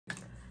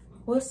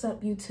What's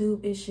up,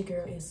 YouTube? It's your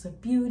girl, It's a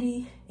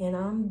Beauty, and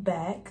I'm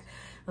back.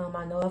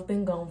 I know I've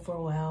been gone for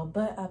a while,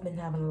 but I've been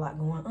having a lot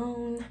going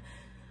on,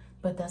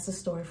 but that's a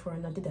story for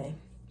another day.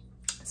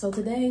 So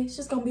today, it's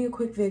just gonna be a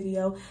quick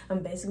video.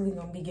 I'm basically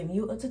gonna be giving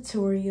you a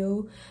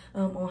tutorial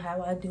on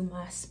how I do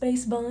my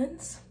space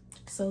buns.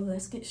 So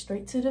let's get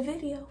straight to the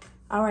video.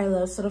 All right,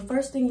 love, so the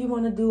first thing you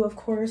wanna do, of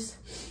course,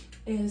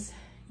 is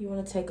you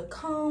wanna take a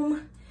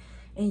comb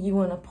and you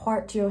wanna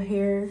part your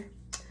hair.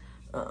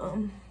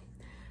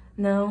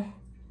 Now,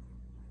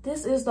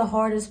 this is the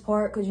hardest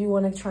part because you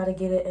want to try to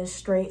get it as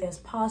straight as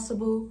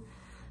possible.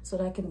 So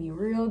that can be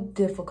real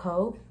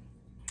difficult.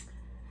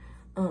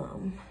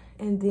 And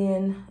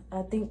then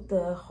I think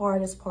the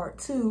hardest part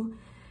too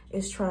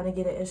is trying to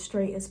get it as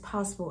straight as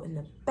possible in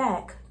the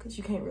back because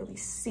you can't really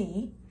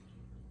see.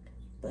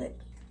 But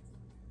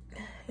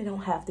it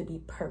don't have to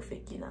be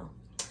perfect, you know.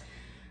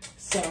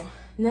 So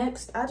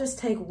next, I just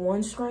take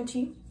one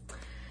scrunchie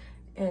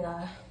and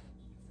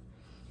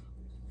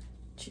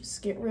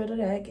just get rid of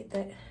that, get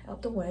that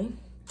out the way.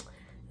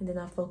 And then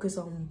I focus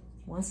on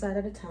one side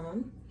at a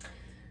time.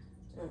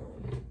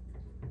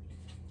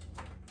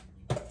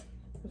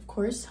 Of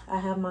course,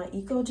 I have my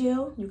Eco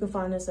Gel. You can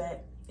find this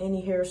at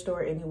any hair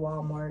store, any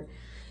Walmart.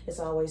 It's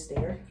always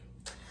there.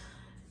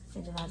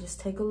 And then I just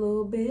take a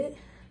little bit,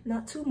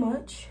 not too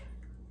much,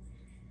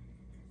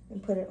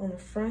 and put it on the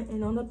front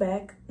and on the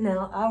back.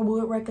 Now, I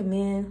would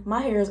recommend,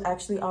 my hair is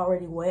actually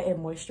already wet and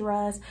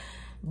moisturized,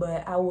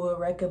 but I would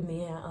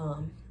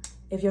recommend,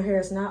 if your hair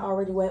is not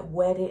already wet,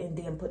 wet it and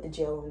then put the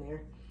gel in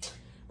there.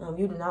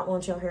 You do not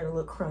want your hair to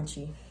look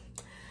crunchy.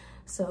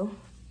 So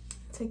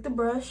take the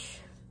brush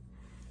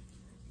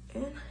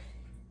and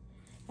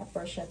I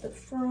brush at the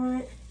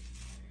front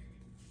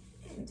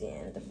and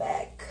then the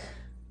back.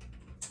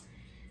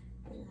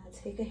 And I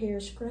take a hair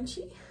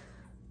scrunchie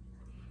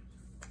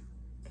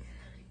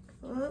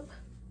up.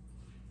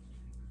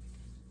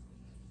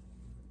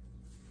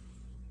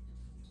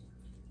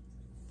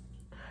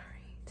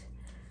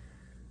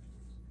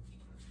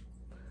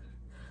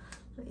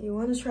 You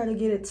want to try to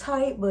get it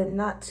tight, but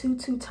not too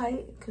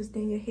tight, because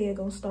then your hair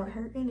gonna start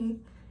hurting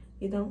and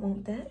you don't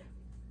want that.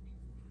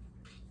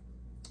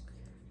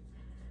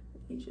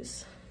 You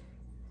just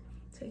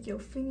take your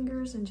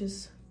fingers and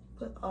just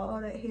put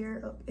all that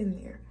hair up in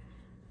there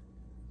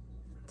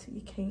until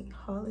you can't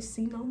hardly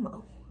see no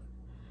more.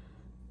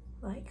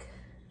 Like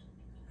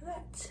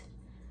that.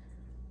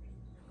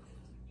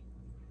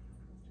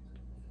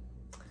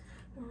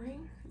 All right,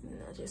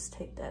 and I just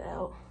take that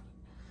out.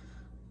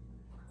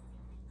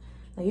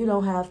 Now, you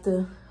don't have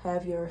to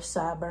have your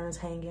sideburns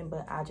hanging,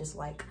 but I just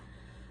like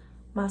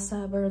my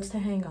sideburns to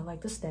hang. I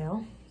like the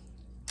style.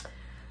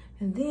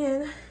 And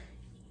then I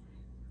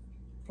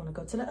want to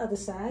go to the other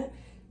side.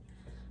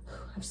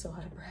 I'm so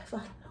out of breath. I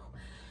don't know.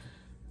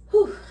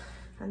 Whew.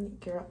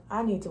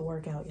 I need to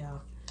work out,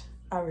 y'all.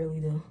 I really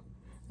do.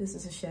 This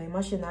is a shame.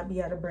 I should not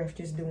be out of breath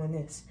just doing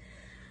this.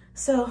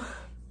 So,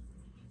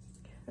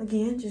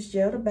 again, just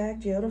gel the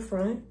back, gel the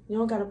front. You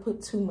don't got to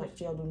put too much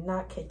gel. Do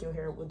not cake your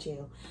hair with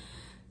gel.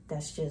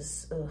 That's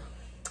just,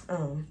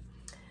 and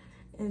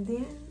then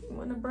you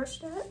want to brush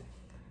that.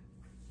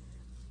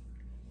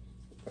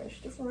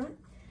 Brush the front.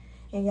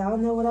 And y'all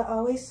know what I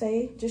always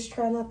say, just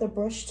try not to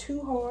brush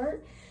too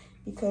hard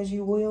because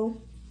you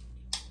will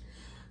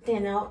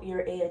thin out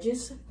your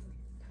edges.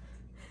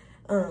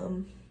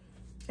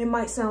 It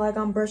might sound like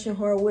I'm brushing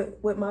hard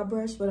with my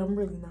brush, but I'm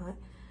really not.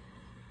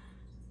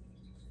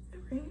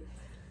 All right.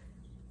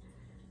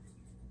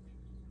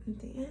 And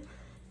then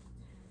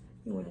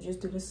you want to just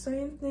do the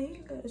same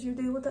thing as you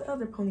did with the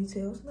other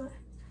ponytails. Not,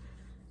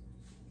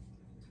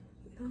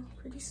 you know,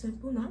 pretty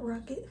simple, not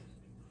rocket.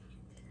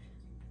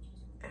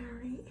 All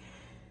right.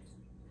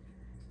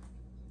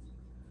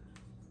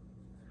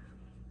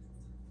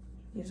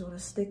 You just want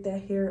to stick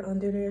that hair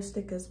under there,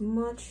 stick as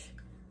much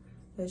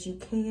as you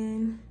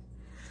can.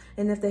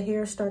 And if the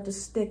hair start to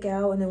stick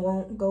out and it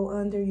won't go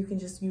under, you can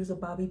just use a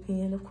bobby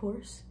pin, of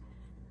course.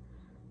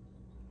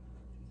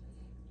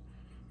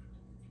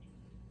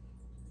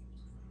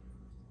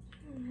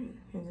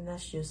 And then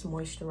that's just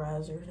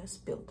moisturizer that's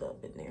built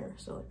up in there.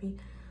 So let me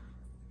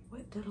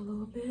wet that a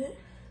little bit.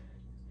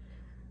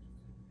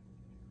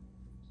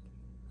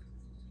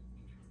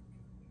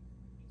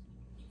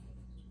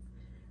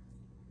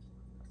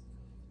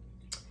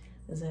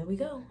 And there we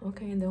go.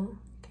 Okay, and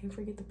can't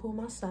forget to pull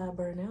my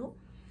sideburn out.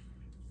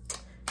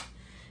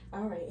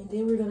 All right, and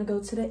then we're gonna go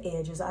to the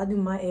edges. I do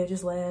my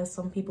edges last.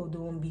 Some people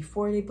do them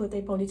before they put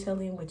their ponytail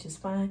in, which is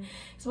fine.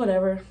 It's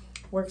whatever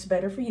works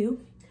better for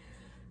you.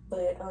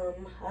 But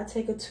I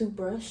take a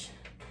toothbrush.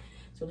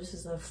 So this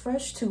is a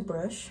fresh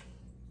toothbrush.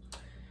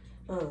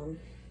 And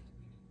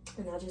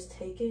I just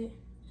take it.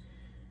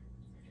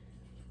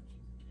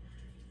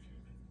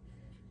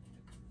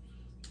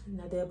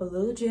 And I dab a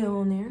little gel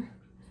on there.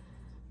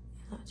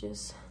 And I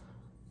just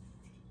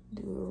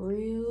do it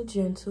real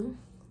gentle.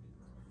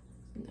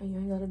 You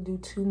ain't gotta do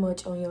too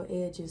much on your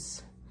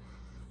edges.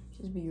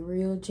 Just be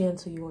real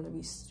gentle. You wanna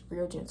be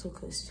real gentle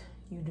because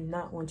you do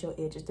not want your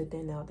edges to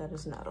thin out. That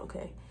is not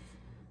okay.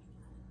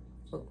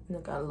 Oh, I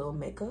got a little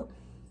makeup.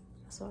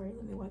 Sorry,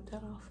 let me wipe that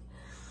off.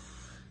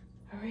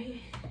 All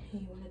right,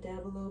 you wanna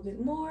dab a little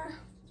bit more.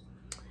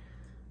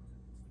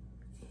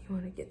 You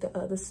wanna get the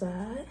other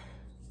side.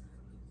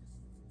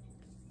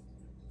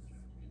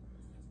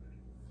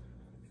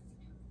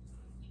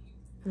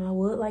 And I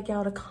would like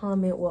y'all to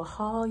comment what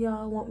haul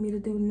y'all want me to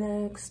do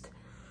next.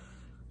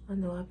 I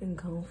know I've been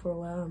gone for a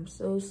while, I'm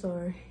so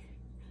sorry.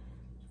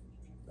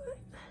 But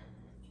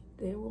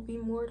there will be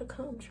more to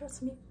come,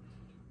 trust me.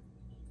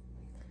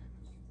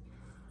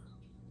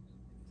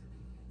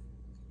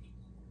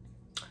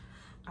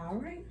 All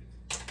right,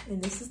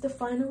 and this is the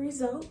final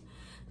result.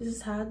 This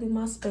is how I do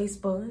my space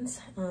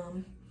buns.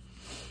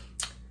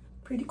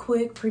 Pretty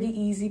quick, pretty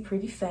easy,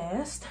 pretty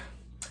fast.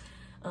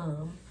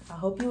 I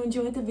hope you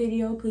enjoyed the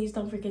video. Please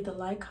don't forget to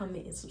like,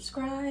 comment, and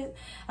subscribe.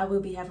 I will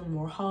be having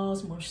more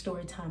hauls, more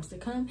story times to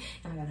come.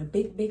 And I got a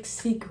big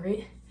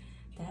secret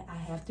that I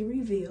have to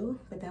reveal,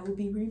 but that will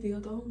be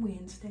revealed on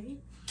Wednesday.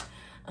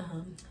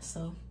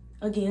 So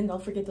again,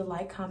 don't forget to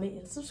like, comment,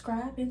 and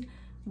subscribe. And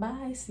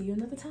bye. See you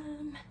another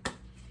time.